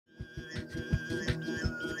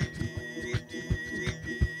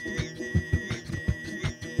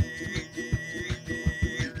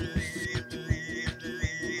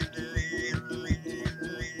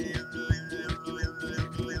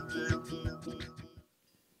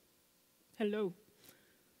Hello.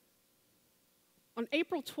 On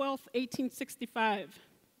April 12, 1865,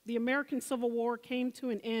 the American Civil War came to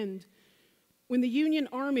an end when the Union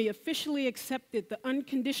Army officially accepted the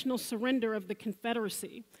unconditional surrender of the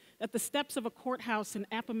Confederacy at the steps of a courthouse in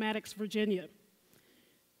Appomattox, Virginia.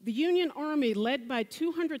 The Union Army, led by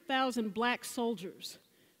 200,000 black soldiers,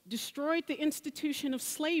 destroyed the institution of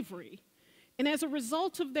slavery, and as a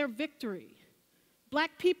result of their victory,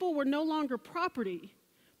 black people were no longer property,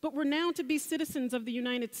 but were now to be citizens of the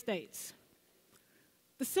United States.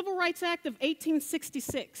 The Civil Rights Act of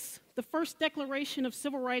 1866, the first declaration of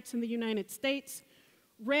civil rights in the United States,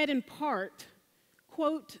 read in part,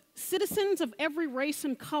 quote, "Citizens of every race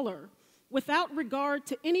and color, without regard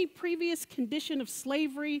to any previous condition of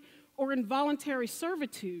slavery or involuntary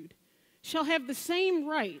servitude, shall have the same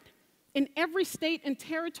right in every state and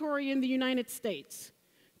territory in the United States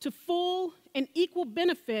to full and equal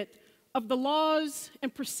benefit of the laws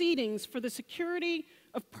and proceedings for the security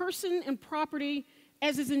of person and property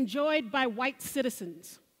as is enjoyed by white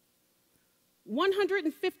citizens."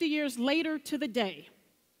 150 years later to the day,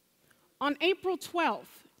 on April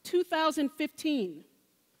 12, 2015,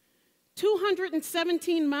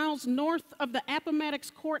 217 miles north of the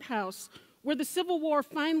Appomattox Courthouse, where the Civil War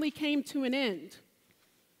finally came to an end,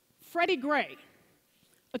 Freddie Gray,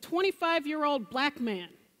 a 25-year-old black man,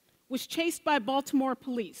 was chased by Baltimore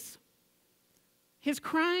police. His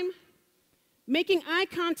crime? Making eye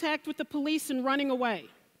contact with the police and running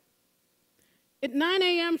away. At 9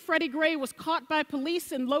 a.m., Freddie Gray was caught by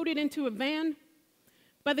police and loaded into a van.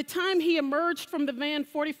 By the time he emerged from the van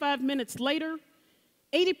 45 minutes later,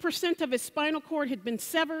 80% of his spinal cord had been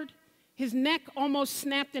severed, his neck almost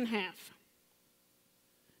snapped in half.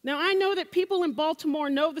 Now, I know that people in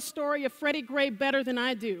Baltimore know the story of Freddie Gray better than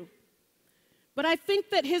I do, but I think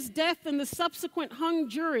that his death and the subsequent hung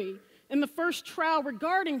jury in the first trial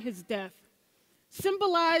regarding his death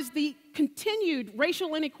symbolize the continued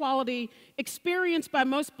racial inequality experienced by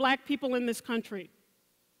most black people in this country.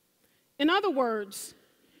 In other words,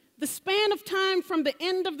 the span of time from the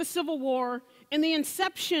end of the Civil War and the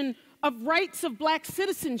inception of rights of black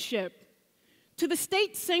citizenship to the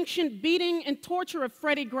state-sanctioned beating and torture of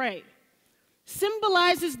Freddie Gray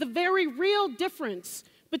symbolizes the very real difference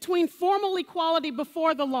between formal equality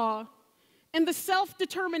before the law and the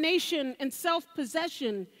self-determination and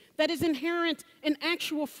self-possession that is inherent in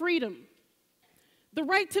actual freedom. The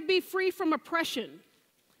right to be free from oppression,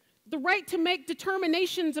 the right to make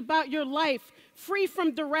determinations about your life free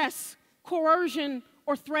from duress, coercion,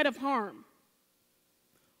 or threat of harm.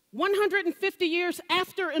 150 years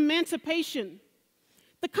after emancipation,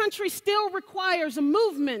 the country still requires a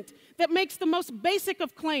movement that makes the most basic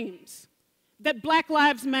of claims, that Black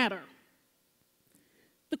lives matter.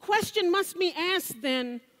 The question must be asked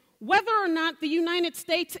then whether or not the United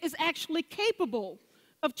States is actually capable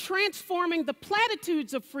of transforming the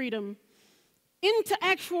platitudes of freedom into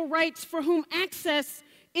actual rights for whom access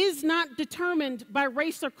is not determined by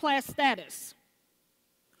race or class status.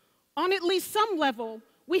 On at least some level,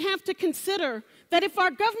 we have to consider that if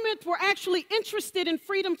our government were actually interested in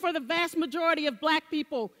freedom for the vast majority of black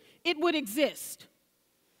people, it would exist.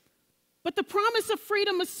 But the promise of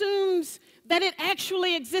freedom assumes that it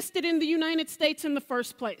actually existed in the United States in the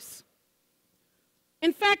first place.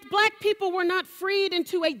 In fact, black people were not freed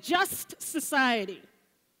into a just society.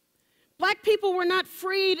 Black people were not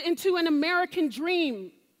freed into an American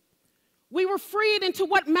dream. We were freed into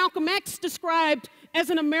what Malcolm X described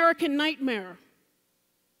as an American nightmare.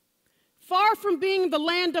 Far from being the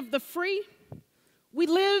land of the free, we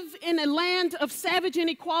live in a land of savage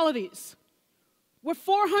inequalities, where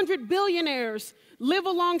 400 billionaires live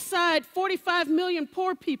alongside 45 million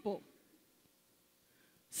poor people.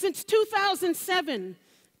 Since 2007,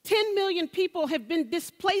 10 million people have been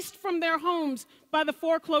displaced from their homes by the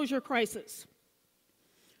foreclosure crisis.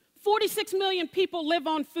 46 million people live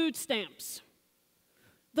on food stamps.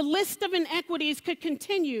 The list of inequities could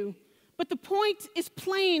continue, but the point is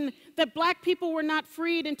plain that black people were not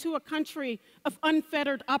freed into a country of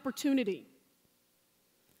unfettered opportunity.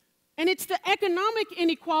 And it's the economic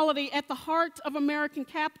inequality at the heart of American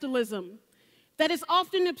capitalism that is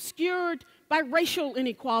often obscured by racial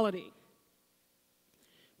inequality.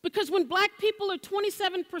 Because when black people are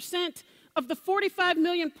 27% of the 45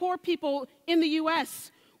 million poor people in the US,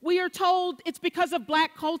 we are told it's because of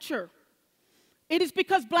black culture. It is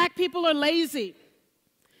because black people are lazy.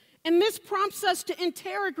 And this prompts us to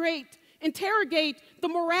interrogate the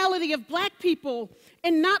morality of black people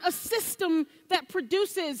and not a system that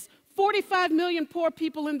produces 45 million poor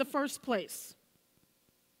people in the first place.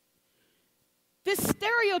 This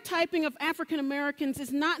stereotyping of African Americans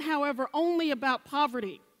is not, however, only about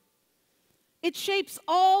poverty. It shapes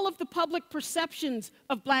all of the public perceptions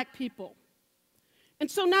of black people. And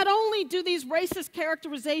so not only do these racist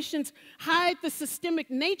characterizations hide the systemic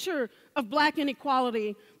nature of black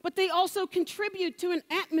inequality, but they also contribute to an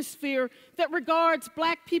atmosphere that regards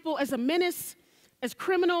black people as a menace, as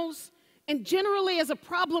criminals, and generally as a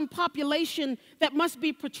problem population that must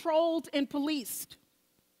be patrolled and policed.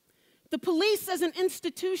 The police as an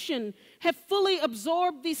institution have fully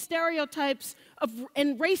absorbed these stereotypes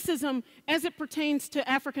and racism as it pertains to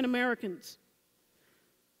African Americans.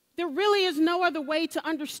 There really is no other way to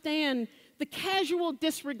understand the casual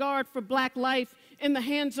disregard for black life in the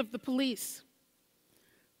hands of the police.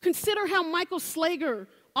 Consider how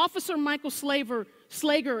Officer Michael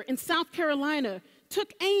Slager in South Carolina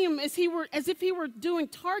took aim as if he were doing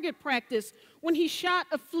target practice when he shot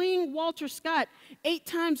a fleeing Walter Scott 8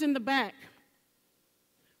 times in the back.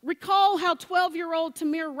 Recall how 12-year-old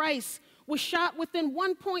Tamir Rice was shot within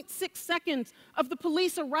 1.6 seconds of the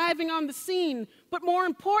police arriving on the scene, but more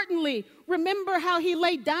importantly, remember how he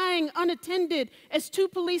lay dying unattended as 2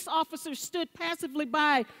 police officers stood passively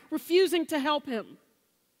by, refusing to help him.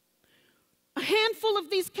 A handful of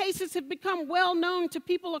these cases have become well known to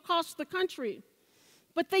people across the country,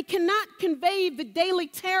 but they cannot convey the daily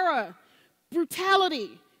terror,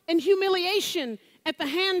 brutality, and humiliation at the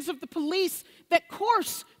hands of the police that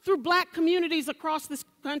course through black communities across this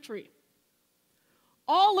country.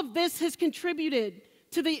 All of this has contributed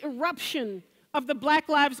to the eruption of the Black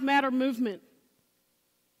Lives Matter movement.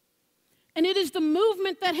 And it is the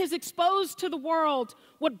movement that has exposed to the world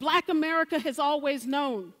what Black America has always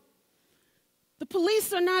known. The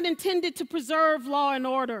police are not intended to preserve law and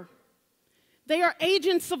order. They are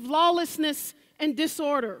agents of lawlessness and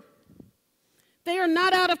disorder. They are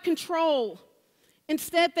not out of control.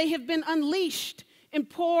 Instead, they have been unleashed in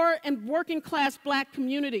poor and working class black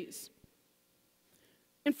communities.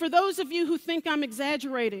 And for those of you who think I'm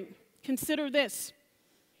exaggerating, consider this.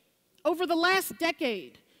 Over the last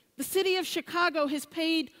decade, the city of Chicago has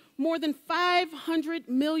paid more than $500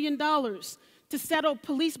 million to settle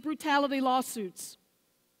police brutality lawsuits.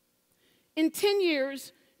 In 10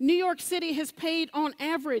 years, New York City has paid on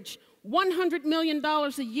average $100 million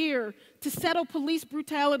a year to settle police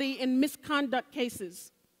brutality and misconduct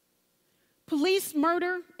cases. Police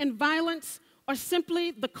murder and violence are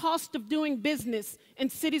simply the cost of doing business in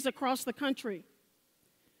cities across the country.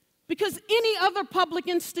 Because any other public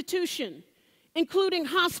institution, including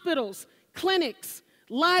hospitals, clinics,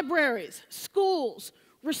 libraries, schools,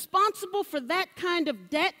 responsible for that kind of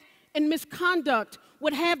debt and misconduct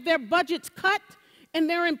would have their budgets cut and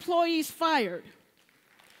their employees fired.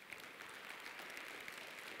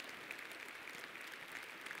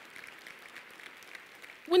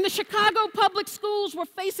 When the Chicago public schools were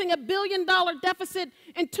facing a $1 billion deficit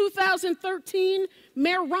in 2013,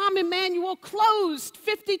 Mayor Rahm Emanuel closed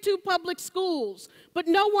 52 public schools, but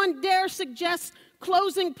no one dare suggest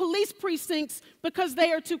closing police precincts because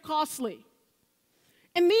they are too costly.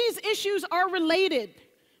 And these issues are related,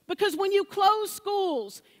 because when you close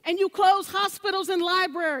schools and you close hospitals and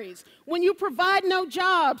libraries, when you provide no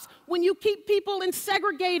jobs, when you keep people in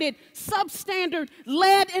segregated, substandard,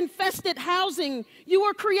 lead-infested housing, you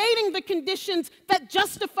are creating the conditions that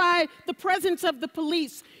justify the presence of the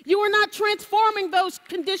police. You are not transforming those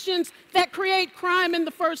conditions that create crime in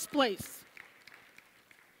the first place.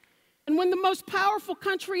 And when the most powerful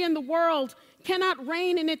country in the world cannot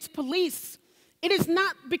rein in its police, it is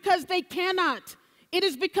not because they cannot. It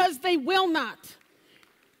is because they will not.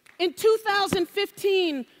 In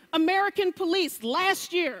 2015, American police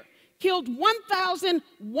last year killed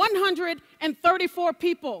 1,134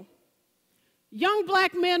 people. Young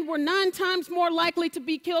black men were 9 times more likely to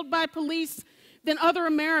be killed by police than other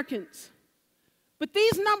Americans. But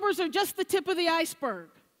these numbers are just the tip of the iceberg.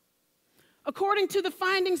 According to the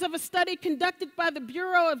findings of a study conducted by the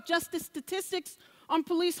Bureau of Justice Statistics on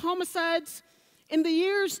police homicides, in the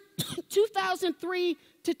years 2003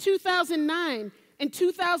 to 2009 and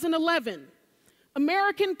 2011,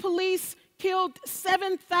 American police killed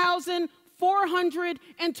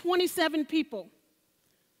 7,427 people.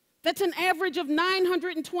 That's an average of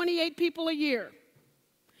 928 people a year.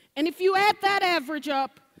 And if you add that average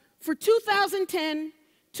up, for 2010,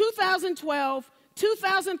 2012,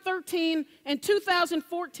 2013, and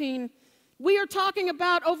 2014, we are talking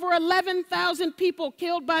about over 11,000 people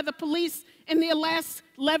killed by the police in the last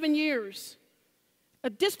 11 years. A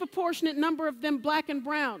disproportionate number of them black and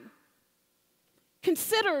brown.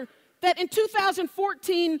 Consider that in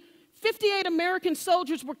 2014, 58 American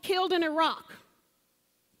soldiers were killed in Iraq,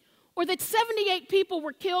 or that 78 people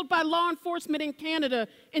were killed by law enforcement in Canada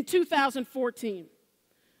in 2014,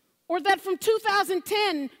 Or that from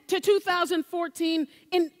 2010 to 2014,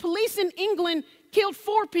 police in England killed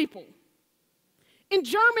 4 people. In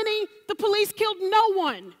Germany, the police killed no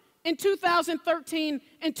one in 2013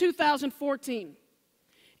 and 2014.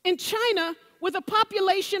 In China, with a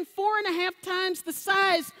population 4.5 times the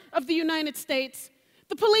size of the United States,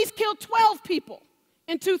 the police killed 12 people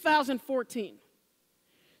in 2014.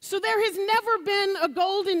 So there has never been a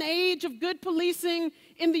golden age of good policing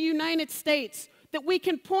in the United States that we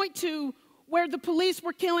can point to where the police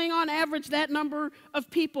were killing on average that number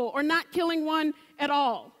of people or not killing one at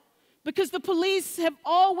all. Because the police have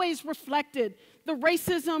always reflected the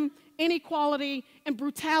racism, inequality, and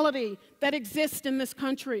brutality that exist in this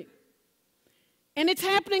country. And it's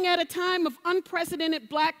happening at a time of unprecedented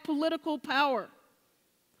black political power.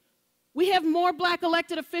 We have more black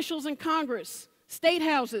elected officials in Congress, state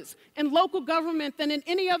houses, and local government than in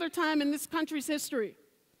any other time in this country's history.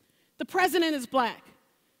 The president is black.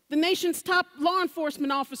 The nation's top law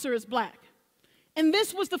enforcement officer is black. And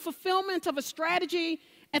this was the fulfillment of a strategy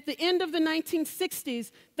at the end of the 1960s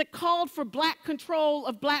that called for black control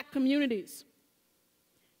of black communities.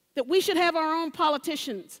 That we should have our own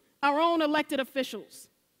politicians, our own elected officials.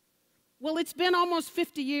 Well, it's been almost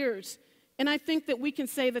 50 years, and I think that we can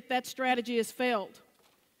say that that strategy has failed.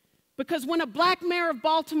 Because when a black mayor of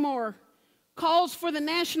Baltimore calls for the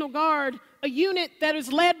National Guard, a unit that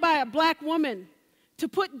is led by a black woman, to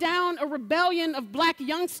put down a rebellion of black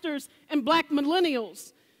youngsters and black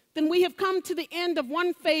millennials, then we have come to the end of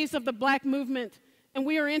one phase of the black movement, and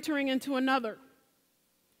we are entering into another.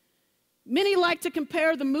 Many like to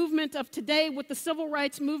compare the movement of today with the civil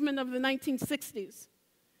rights movement of the 1960s.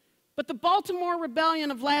 But the Baltimore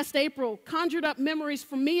rebellion of last April conjured up memories,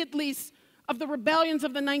 for me at least, of the rebellions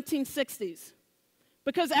of the 1960s.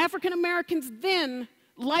 Because African Americans then,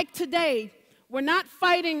 like today, were not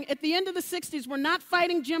fighting, at the end of the 60s, were not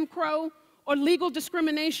fighting Jim Crow or legal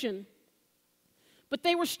discrimination, but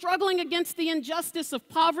they were struggling against the injustice of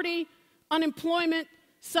poverty, unemployment,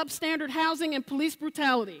 substandard housing, and police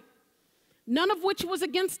brutality. None of which was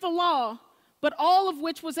against the law, but all of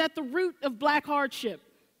which was at the root of black hardship.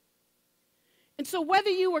 And so whether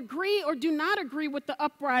you agree or do not agree with the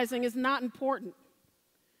uprising is not important.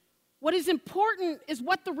 What is important is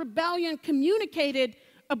what the rebellion communicated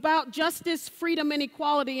about justice, freedom, and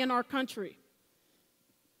equality in our country.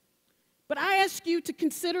 But I ask you to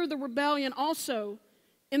consider the rebellion also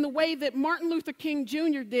in the way that Martin Luther King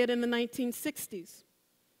Jr. did in the 1960s.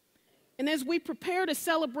 And as we prepare to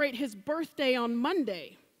celebrate his birthday on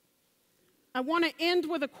Monday, I want to end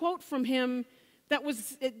with a quote from him that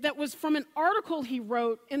was from an article he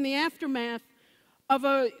wrote in the aftermath of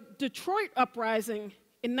a Detroit uprising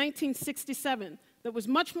in 1967 that was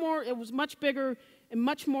much bigger and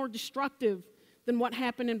much more destructive than what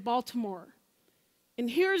happened in Baltimore. And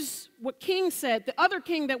here's what King said, the other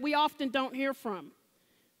King that we often don't hear from.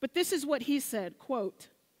 But this is what he said, quote,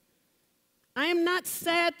 "I am not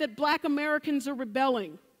sad that black Americans are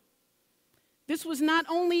rebelling. This was not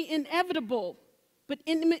only inevitable, but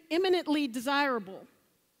eminently desirable.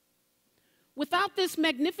 Without this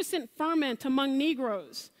magnificent ferment among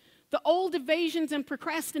Negroes, the old evasions and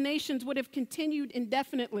procrastinations would have continued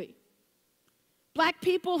indefinitely. Black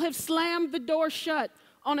people have slammed the door shut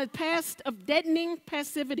on a past of deadening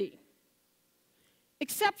passivity.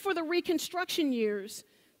 Except for the Reconstruction years,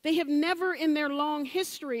 they have never in their long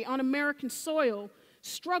history on American soil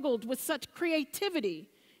struggled with such creativity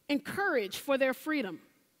and courage for their freedom.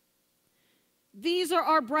 These are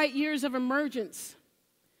our bright years of emergence.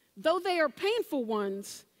 Though they are painful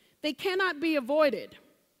ones, they cannot be avoided.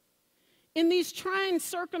 In these trying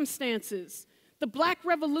circumstances, the Black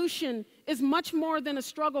Revolution is much more than a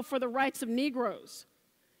struggle for the rights of Negroes.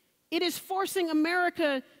 It is forcing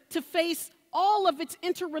America to face all of its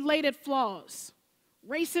interrelated flaws: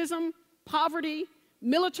 racism, poverty,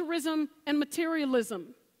 militarism, and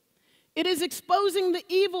materialism. It is exposing the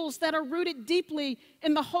evils that are rooted deeply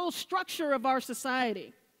in the whole structure of our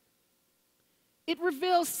society. It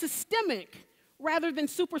reveals systemic rather than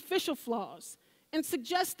superficial flaws and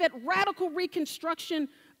suggests that radical reconstruction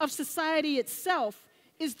of society itself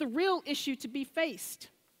is the real issue to be faced.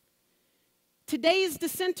 Today's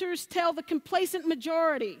dissenters tell the complacent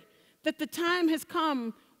majority that the time has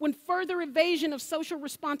come when further evasion of social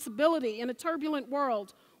responsibility in a turbulent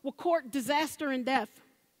world will court disaster and death.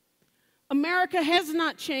 America has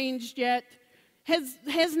not changed yet,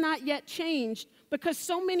 has not yet changed because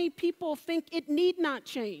so many people think it need not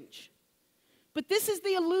change. But this is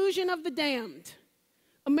the illusion of the damned.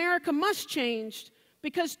 America must change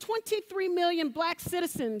because 23 million black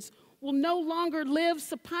citizens will no longer live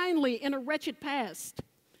supinely in a wretched past.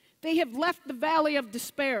 They have left the valley of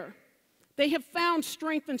despair. They have found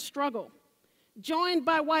strength in struggle. Joined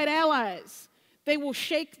by white allies, they will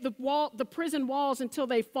shake the prison walls until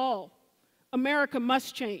they fall. America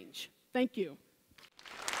must change. Thank you.